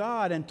know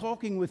God and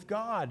talking with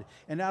God,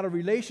 and out of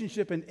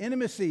relationship and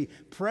intimacy,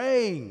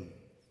 praying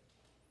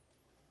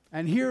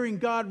and hearing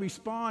God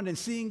respond and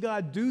seeing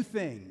God do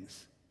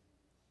things.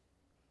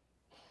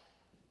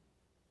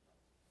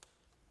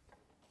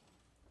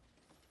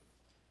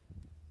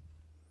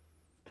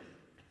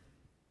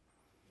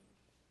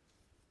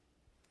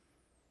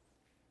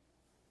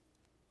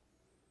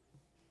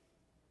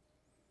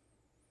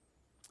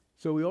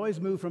 So we always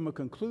move from a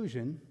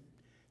conclusion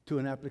to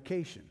an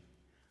application.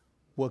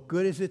 What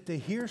good is it to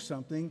hear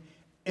something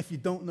if you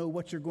don't know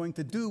what you're going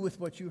to do with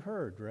what you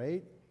heard,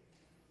 right?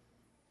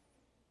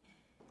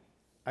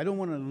 I don't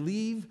want to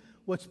leave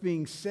what's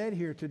being said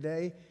here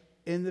today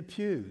in the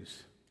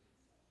pews.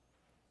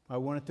 I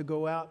want it to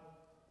go out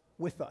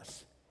with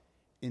us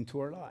into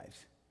our lives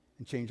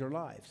and change our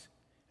lives.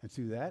 And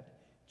through that,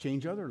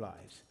 change other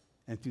lives.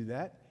 And through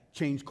that,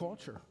 change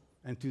culture.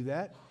 And through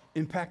that,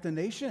 impact the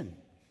nation.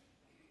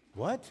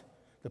 What?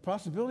 The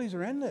possibilities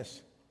are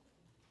endless.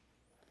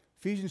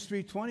 Ephesians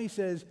 3:20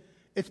 says,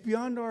 it's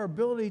beyond our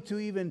ability to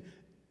even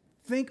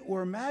think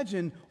or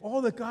imagine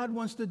all that God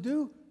wants to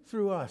do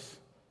through us.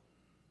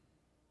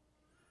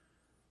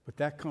 But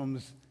that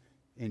comes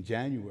in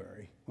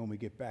January when we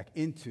get back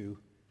into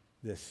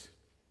this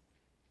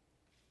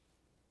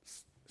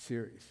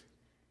series.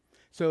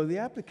 So the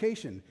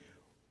application,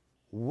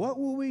 what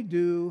will we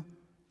do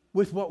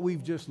with what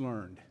we've just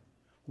learned?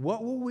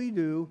 What will we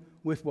do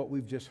with what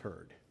we've just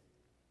heard?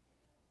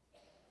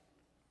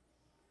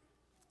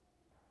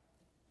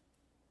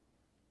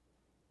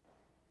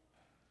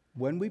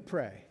 When we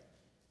pray,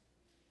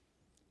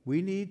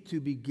 we need to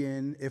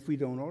begin, if we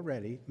don't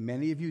already,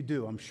 many of you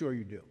do, I'm sure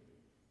you do.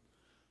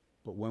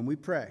 But when we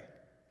pray,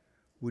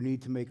 we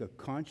need to make a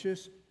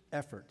conscious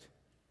effort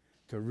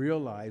to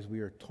realize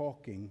we are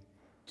talking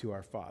to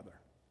our Father.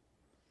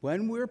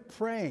 When we're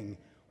praying,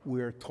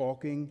 we are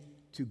talking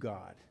to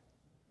God.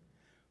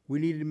 We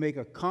need to make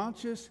a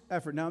conscious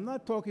effort. Now, I'm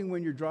not talking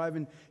when you're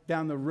driving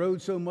down the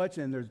road so much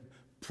and there's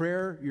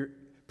prayer, your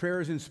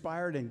prayer is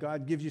inspired and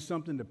God gives you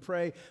something to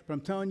pray. But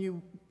I'm telling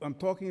you, I'm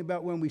talking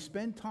about when we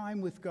spend time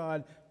with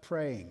God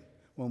praying,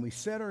 when we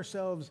set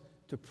ourselves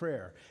to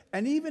prayer.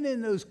 And even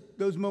in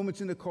those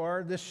moments in the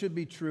car, this should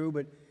be true,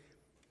 but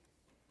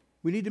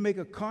we need to make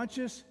a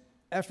conscious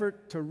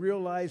effort to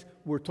realize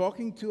we're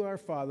talking to our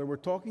Father, we're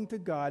talking to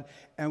God,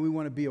 and we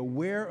want to be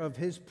aware of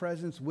his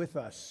presence with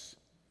us.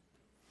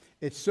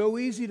 It's so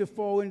easy to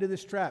fall into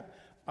this trap.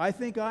 I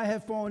think I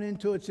have fallen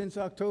into it since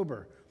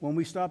October, when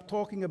we stopped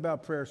talking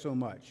about prayer so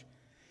much.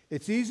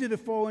 It's easy to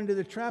fall into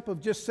the trap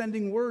of just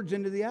sending words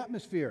into the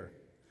atmosphere,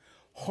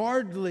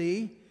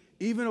 hardly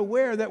even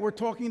aware that we're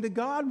talking to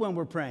God when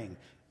we're praying.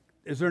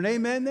 Is there an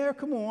amen there?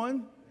 Come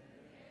on.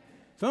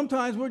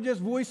 Sometimes we're just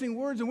voicing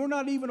words and we're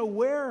not even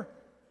aware.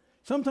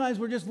 Sometimes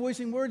we're just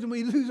voicing words and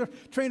we lose our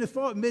train of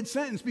thought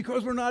mid-sentence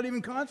because we're not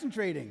even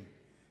concentrating.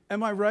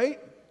 Am I right?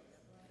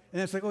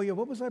 And it's like, oh yeah,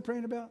 what was I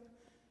praying about?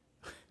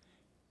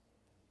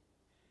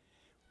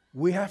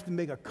 We have to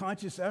make a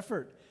conscious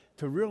effort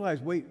to realize,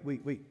 wait.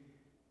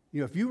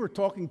 If you were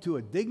talking to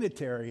a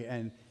dignitary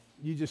and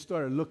you just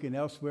started looking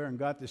elsewhere and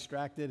got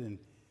distracted, and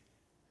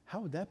how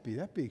would that be?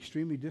 That'd be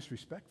extremely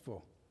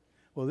disrespectful.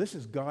 Well, this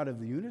is God of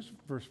the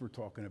universe we're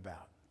talking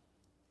about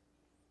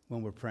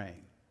when we're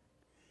praying.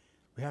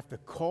 We have to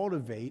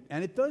cultivate,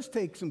 and it does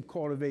take some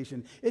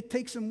cultivation. It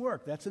takes some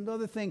work. That's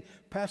another thing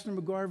Pastor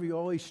McGarvey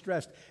always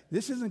stressed.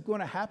 This isn't going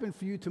to happen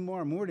for you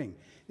tomorrow morning.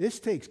 This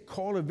takes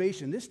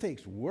cultivation. This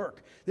takes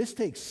work. This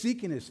takes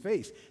seeking his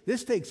face.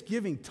 This takes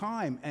giving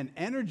time and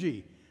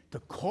energy to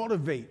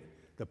cultivate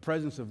the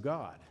presence of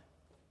God.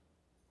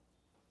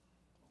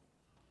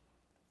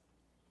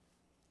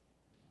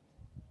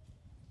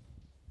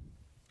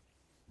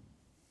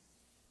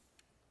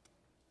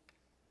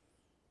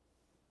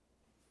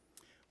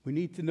 We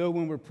need to know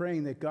when we're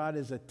praying that God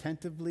is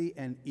attentively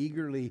and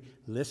eagerly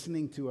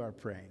listening to our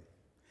praying.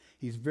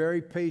 He's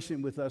very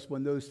patient with us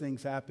when those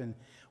things happen.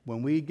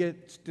 When we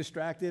get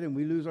distracted and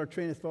we lose our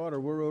train of thought,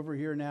 or we're over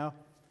here now,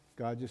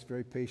 God just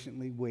very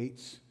patiently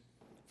waits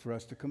for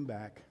us to come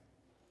back,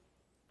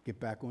 get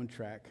back on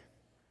track.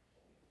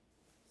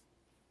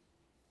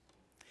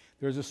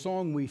 There's a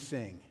song we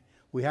sing.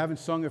 We haven't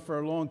sung it for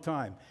a long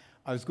time.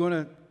 I was going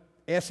to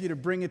ask you to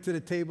bring it to the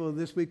table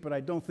this week, but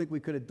I don't think we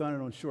could have done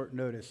it on short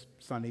notice,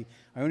 Sonny.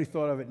 I only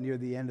thought of it near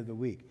the end of the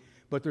week.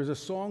 But there's a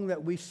song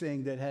that we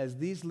sing that has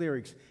these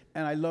lyrics,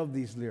 and I love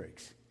these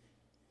lyrics.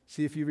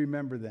 See if you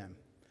remember them.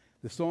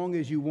 The song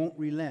is You Won't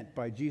Relent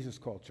by Jesus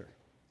Culture.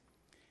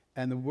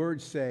 And the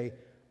words say,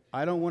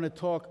 I don't want to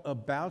talk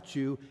about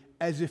you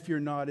as if you're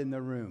not in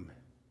the room.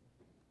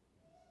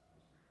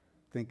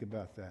 Think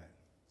about that.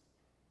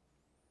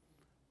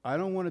 I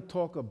don't want to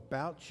talk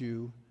about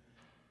you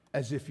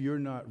as if you're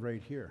not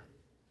right here.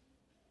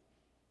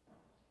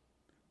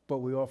 But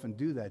we often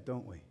do that,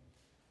 don't we?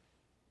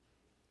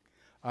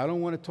 I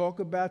don't want to talk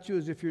about you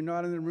as if you're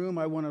not in the room.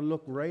 I want to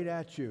look right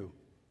at you.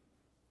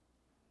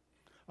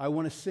 I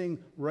want to sing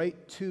right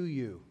to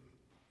you.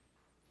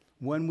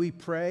 When we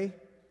pray,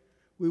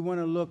 we want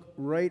to look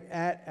right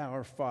at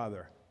our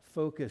Father,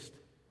 focused,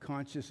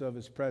 conscious of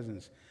His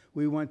presence.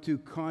 We want to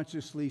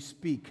consciously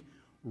speak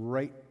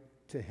right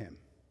to Him.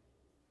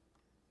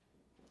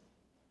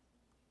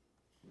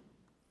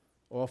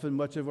 Often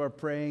much of our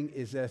praying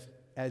is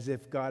as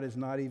if God is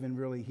not even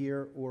really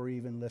here or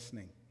even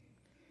listening.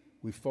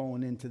 We've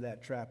fallen into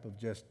that trap of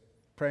just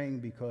praying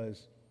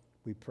because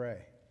we pray.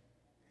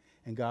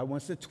 And God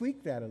wants to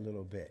tweak that a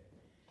little bit.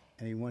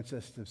 And He wants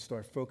us to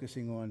start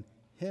focusing on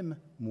Him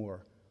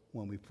more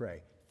when we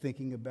pray,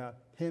 thinking about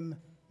Him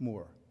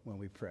more when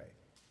we pray.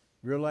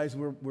 Realize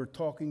we're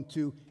talking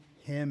to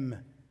Him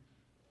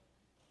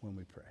when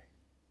we pray.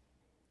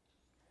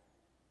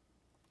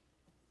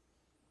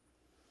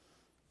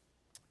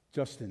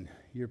 Justin,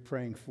 you're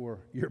praying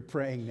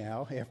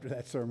now after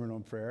that sermon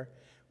on prayer.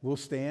 We'll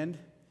stand.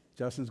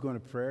 Justin's going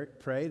to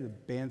pray. The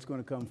band's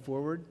going to come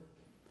forward.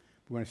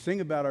 We're going to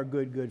sing about our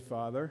good, good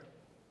Father.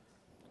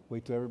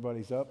 Wait till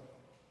everybody's up.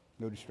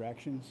 No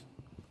distractions.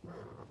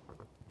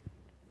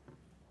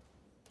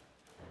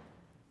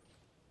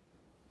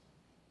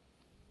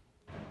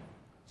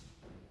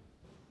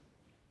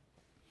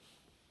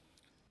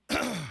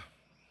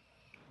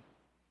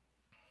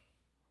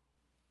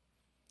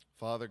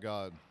 Father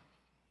God,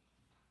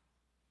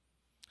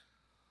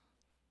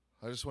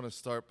 I just want to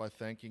start by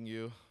thanking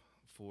you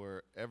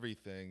for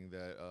everything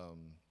that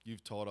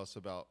you've taught us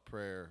about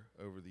prayer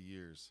over the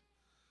years.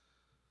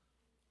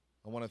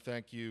 I want to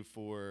thank you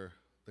for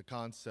the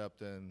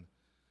concept and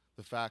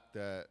the fact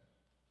that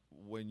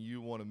when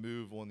you want to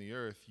move on the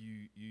earth,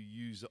 you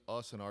use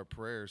us in our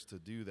prayers to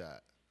do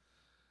that.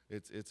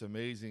 It's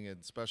amazing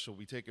and special.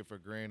 We take it for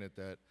granted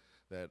that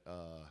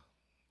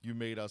you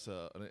made us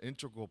an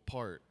integral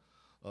part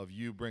of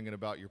you bringing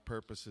about your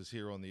purposes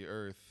here on the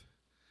earth.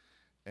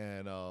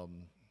 And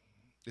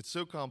it's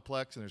so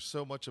complex, and there's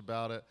so much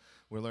about it.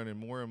 We're learning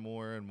more and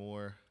more and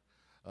more.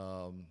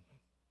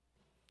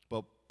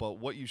 But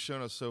what you've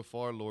shown us so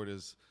far, Lord,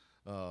 is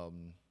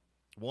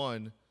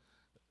one,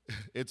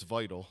 it's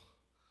vital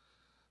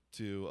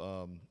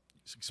to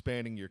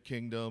expanding your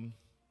kingdom,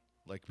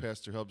 like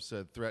Pastor Hub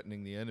said,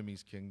 threatening the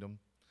enemy's kingdom.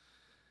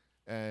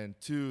 And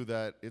two,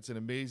 that it's an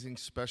amazing,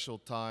 special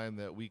time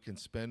that we can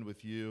spend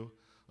with you,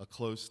 a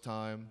close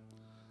time.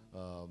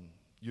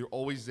 You're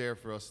always there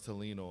for us to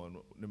lean on.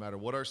 No matter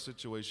what our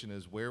situation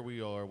is, where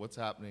we are, what's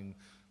happening,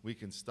 we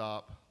can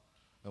stop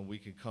and we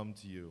can come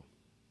to you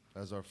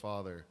as our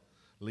Father,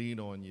 lean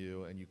on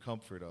you, and you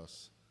comfort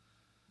us.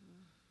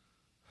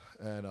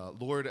 And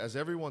Lord, as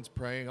everyone's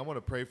praying, I want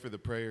to pray for the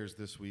prayers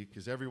this week.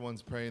 As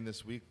everyone's praying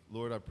this week,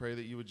 Lord, I pray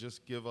that you would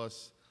just give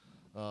us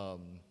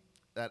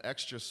that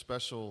extra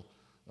special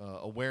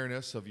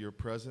awareness of your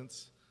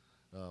presence.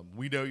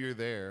 We know you're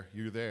there.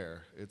 You're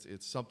there.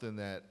 It's something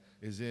that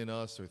is in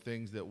us, or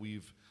things that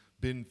we've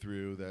been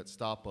through that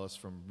stop us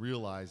from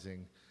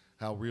realizing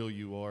how real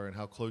you are and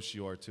how close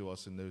you are to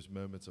us in those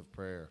moments of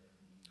prayer.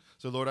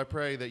 So, Lord, I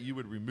pray that you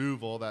would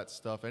remove all that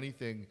stuff,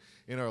 anything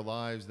in our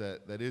lives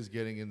that is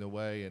getting in the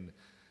way, and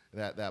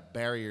that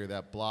barrier,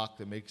 that block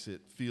that makes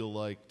it feel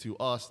like to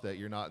us that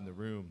you're not in the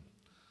room.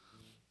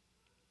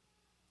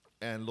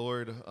 And,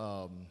 Lord,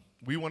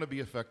 we want to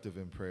be effective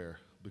in prayer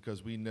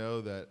because we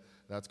know that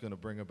that's going to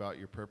bring about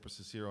your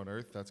purposes here on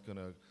earth. That's going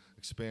to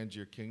expand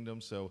your kingdom.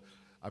 So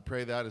I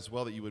pray that as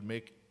well, that you would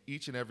make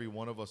each and every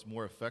one of us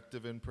more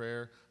effective in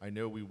prayer. I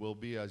know we will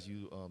be as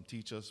you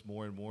teach us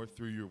more and more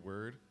through your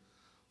word,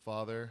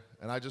 Father.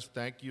 And I just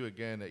thank you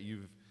again that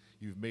you've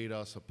made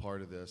us a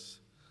part of this.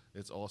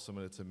 It's awesome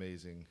and it's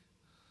amazing.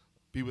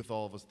 Be with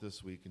all of us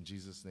this week. In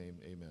Jesus' name,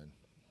 amen.